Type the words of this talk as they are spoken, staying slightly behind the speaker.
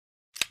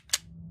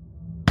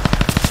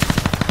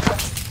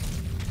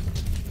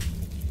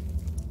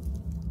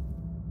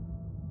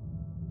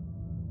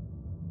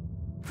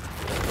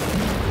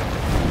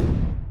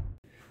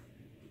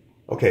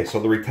Okay, so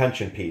the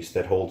retention piece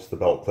that holds the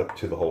belt clip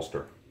to the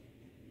holster.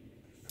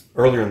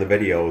 Earlier in the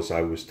videos,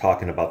 I was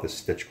talking about the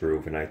stitch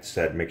groove, and I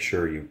said make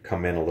sure you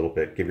come in a little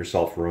bit, give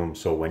yourself room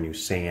so when you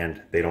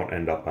sand, they don't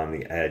end up on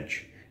the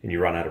edge and you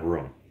run out of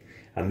room.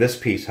 On this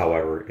piece,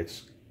 however,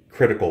 it's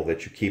critical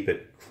that you keep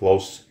it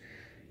close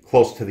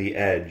to the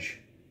edge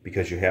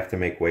because you have to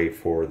make way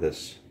for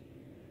this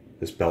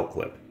belt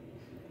clip.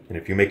 And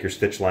if you make your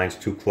stitch lines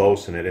too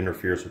close and it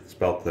interferes with this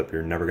belt clip,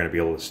 you're never going to be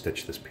able to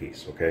stitch this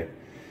piece, okay?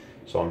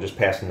 So I'm just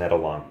passing that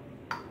along.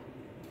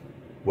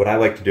 What I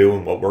like to do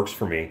and what works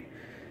for me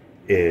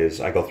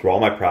is I go through all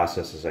my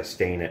processes, I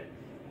stain it,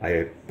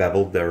 I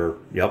beveled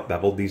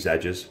these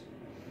edges,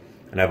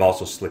 and I've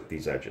also slicked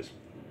these edges.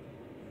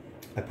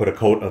 I put a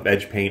coat of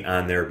edge paint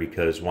on there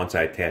because once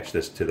I attach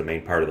this to the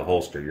main part of the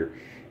holster,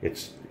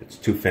 it's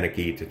too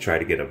finicky to try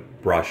to get a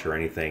brush or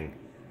anything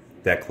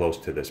that close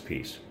to this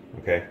piece,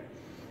 okay?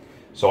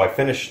 So I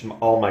finished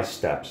all my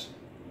steps,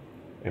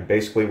 and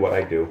basically what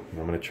I do, and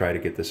I'm going to try to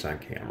get this on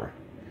camera,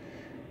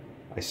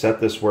 I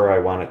set this where I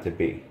want it to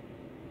be.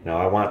 Now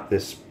I want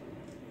this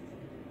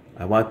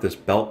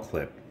belt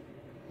clip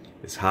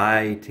as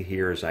high to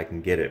here as I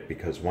can get it,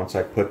 because once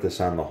I put this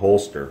on the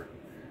holster,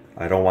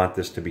 I don't want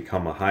this to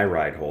become a high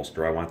ride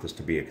holster. I want this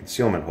to be a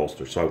concealment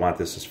holster. So I want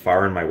this as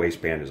far in my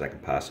waistband as I can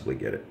possibly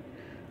get it.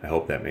 I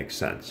hope that makes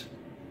sense.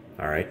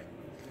 All right.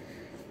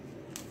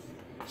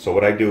 So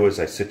what I do is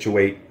I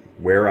situate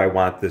where I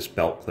want this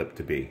belt clip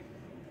to be.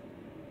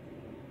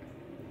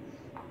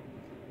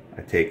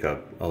 I take a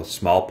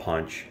small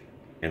punch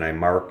and I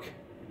mark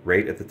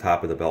right at the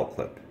top of the belt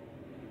clip.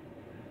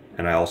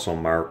 And I also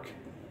mark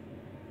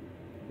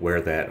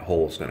where that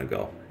hole is going to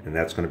go. And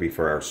that's going to be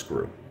for our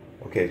screw.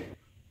 Okay,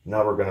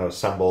 now we're going to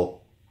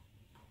assemble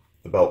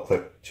the belt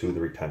clip to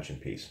the retention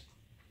piece.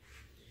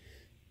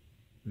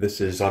 This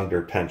is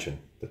under tension.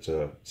 It's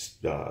a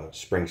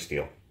spring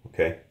steel,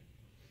 okay?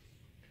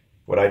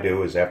 What I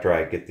do is after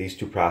I get these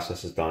two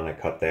processes done, I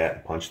cut that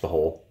and punch the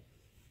hole.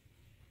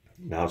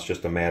 Now it's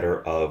just a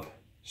matter of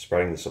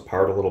spreading this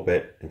apart a little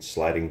bit and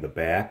sliding the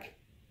back,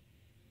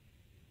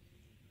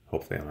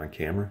 hopefully I'm on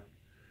camera,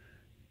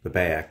 the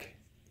back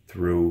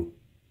through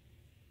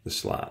the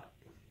slot.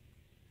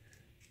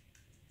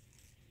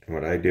 And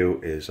what I do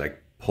is I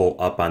pull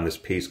up on this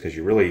piece because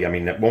you really,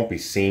 it won't be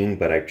seen,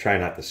 but I try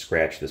not to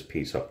scratch this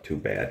piece up too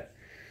bad.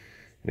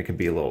 And it can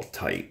be a little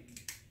tight.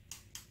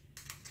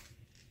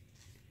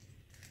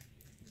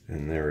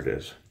 And there it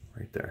is,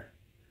 right there.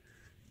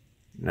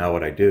 Now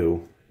what I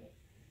do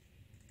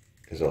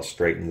is I'll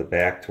straighten the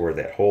back to where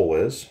that hole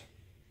is.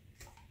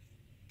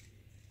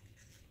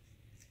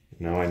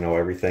 Now I know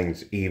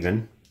everything's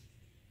even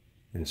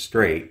and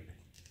straight,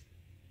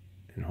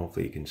 and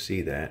hopefully you can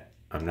see that.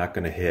 I'm not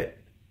going to hit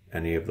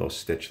any of those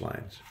stitch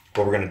lines.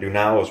 What we're going to do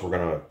now is we're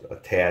going to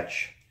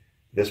attach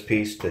this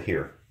piece to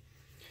here.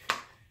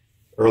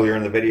 Earlier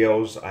in the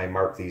videos I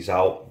marked these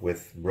out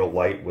with real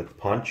light with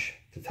punch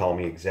to tell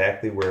me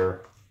exactly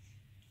where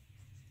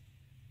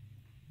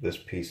this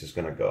piece is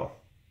going to go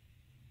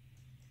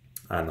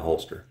on the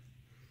holster.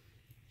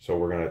 So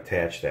we're going to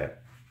attach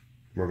that.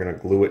 We're going to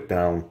glue it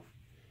down.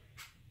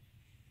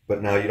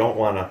 But now you don't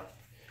want to,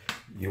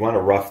 you want to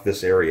rough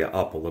this area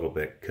up a little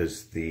bit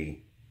because the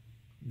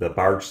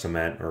barge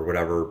cement or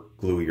whatever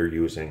glue you're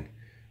using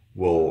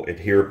will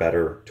adhere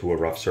better to a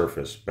rough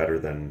surface, better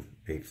than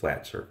a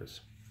flat surface.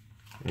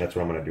 And that's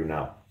what I'm going to do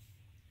now.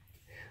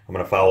 I'm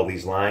going to follow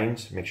these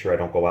lines, make sure I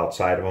don't go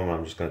outside of them.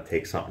 I'm just going to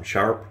take something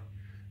sharp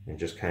and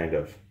just kind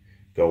of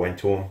go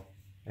into them,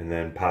 and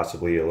then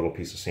possibly a little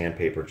piece of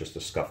sandpaper just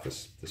to scuff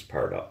this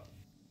part up.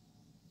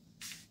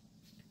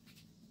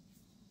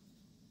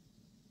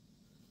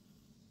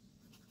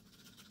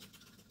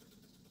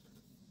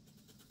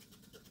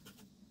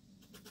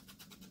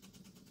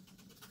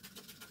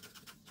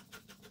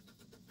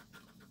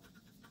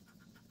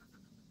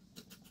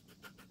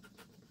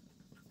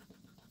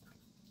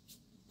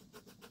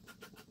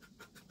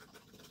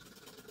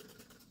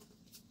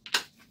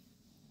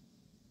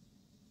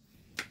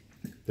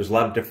 There's a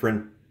lot of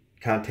different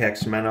contact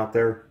cement out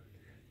there.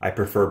 I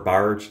prefer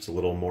barge. It's a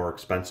little more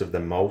expensive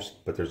than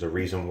most, but there's a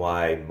reason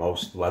why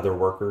most leather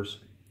workers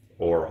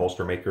or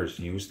holster makers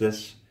use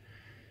this.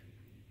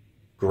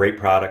 Great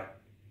product,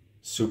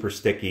 super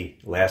sticky,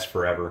 lasts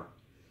forever.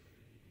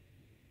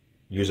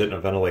 Use it in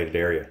a ventilated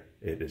area.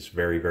 It is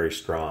very, very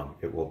strong.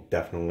 It will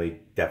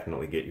definitely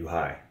get you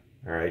high.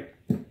 All right,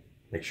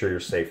 make sure you're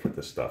safe with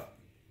this stuff.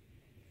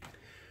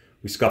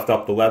 We scuffed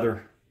up the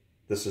leather.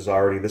 This is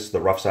the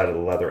rough side of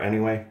the leather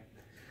anyway.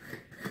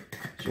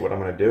 So what I'm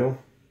going to do,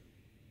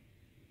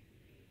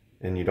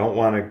 and you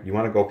want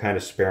to go kind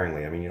of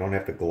sparingly. You don't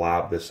have to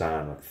glob this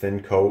on. A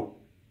thin coat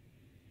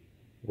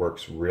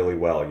works really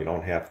well. You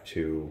don't have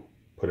to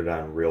put it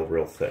on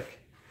real thick.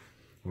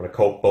 I'm going to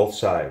coat both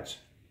sides.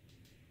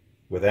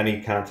 With any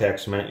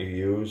contact cement you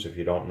use, if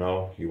you don't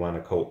know, you want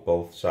to coat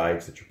both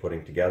sides that you're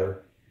putting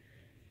together.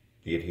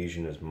 The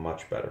adhesion is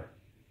much better.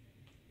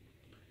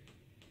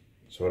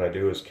 So what I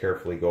do is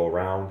carefully go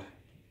around.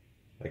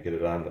 I get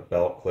it on the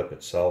belt clip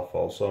itself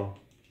also.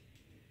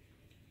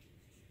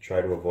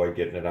 Try to avoid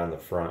getting it on the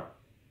front.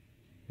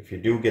 If you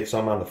do get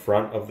some on the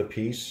front of the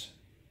piece,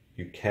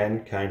 you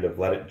can kind of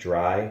let it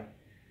dry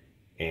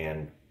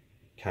and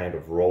kind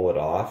of roll it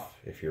off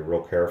if you're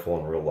real careful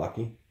and real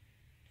lucky.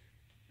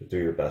 But do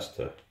your best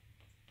to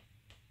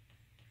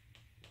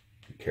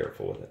be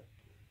careful with it.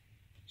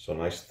 So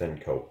nice thin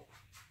coat.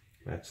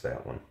 That's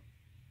that one.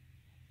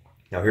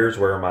 Now here's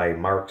where my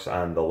marks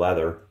on the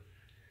leather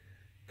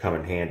come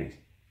in handy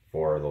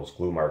for those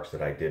glue marks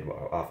that I did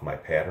off my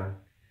pattern.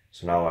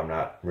 So now I'm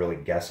not really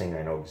guessing.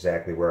 I know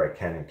exactly where I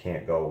can and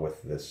can't go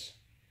with this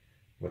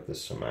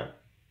cement.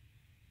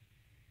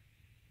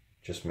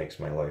 Just makes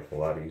my life a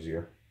lot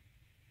easier.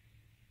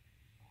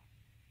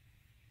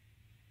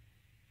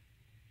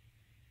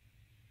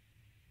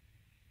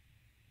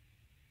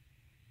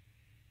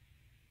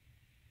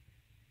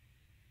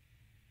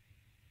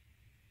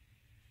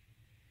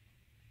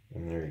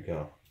 And there you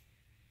go.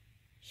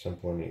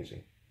 Simple and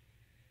easy.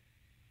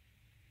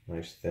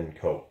 Nice thin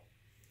coat.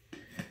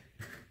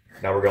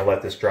 Now we're going to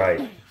let this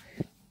dry.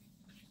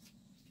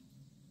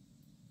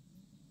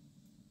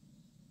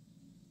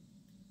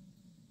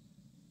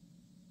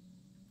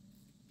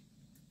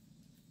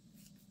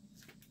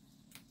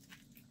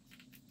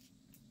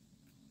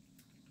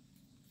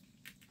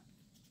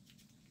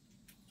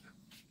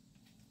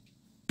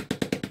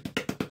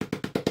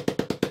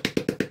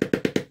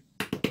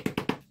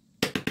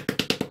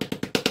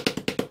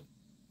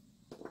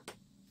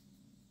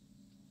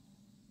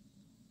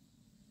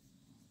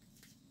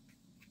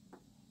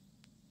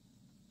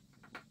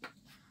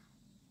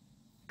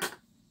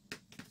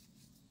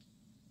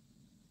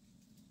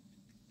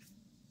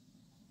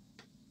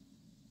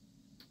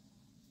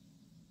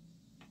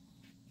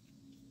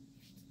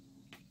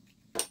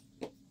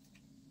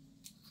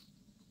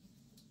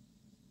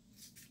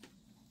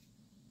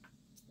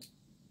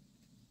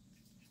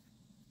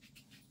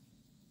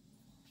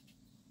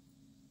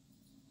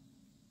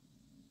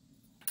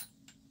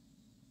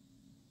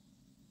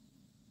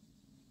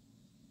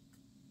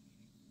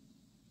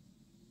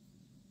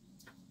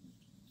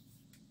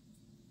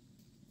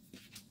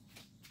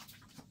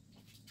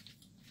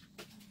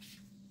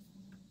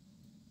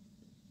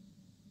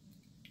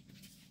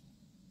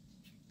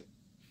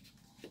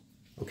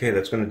 Okay,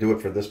 that's going to do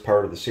it for this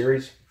part of the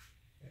series.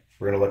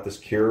 We're going to let this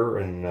cure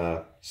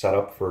and set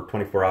up for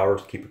 24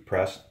 hours, keep it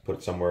pressed, put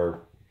it somewhere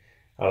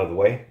out of the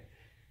way.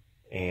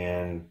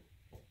 And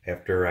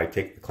after I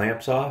take the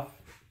clamps off,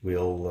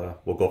 we'll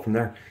go from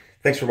there.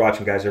 Thanks for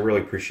watching, guys. I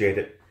really appreciate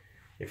it.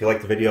 If you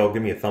like the video,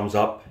 give me a thumbs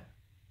up.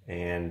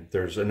 And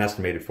there's an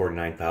estimated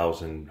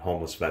 49,000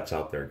 homeless vets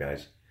out there,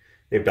 guys.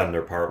 They've done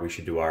their part. We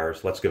should do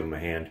ours. Let's give them a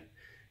hand.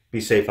 Be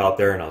safe out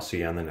there, and I'll see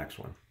you on the next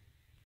one.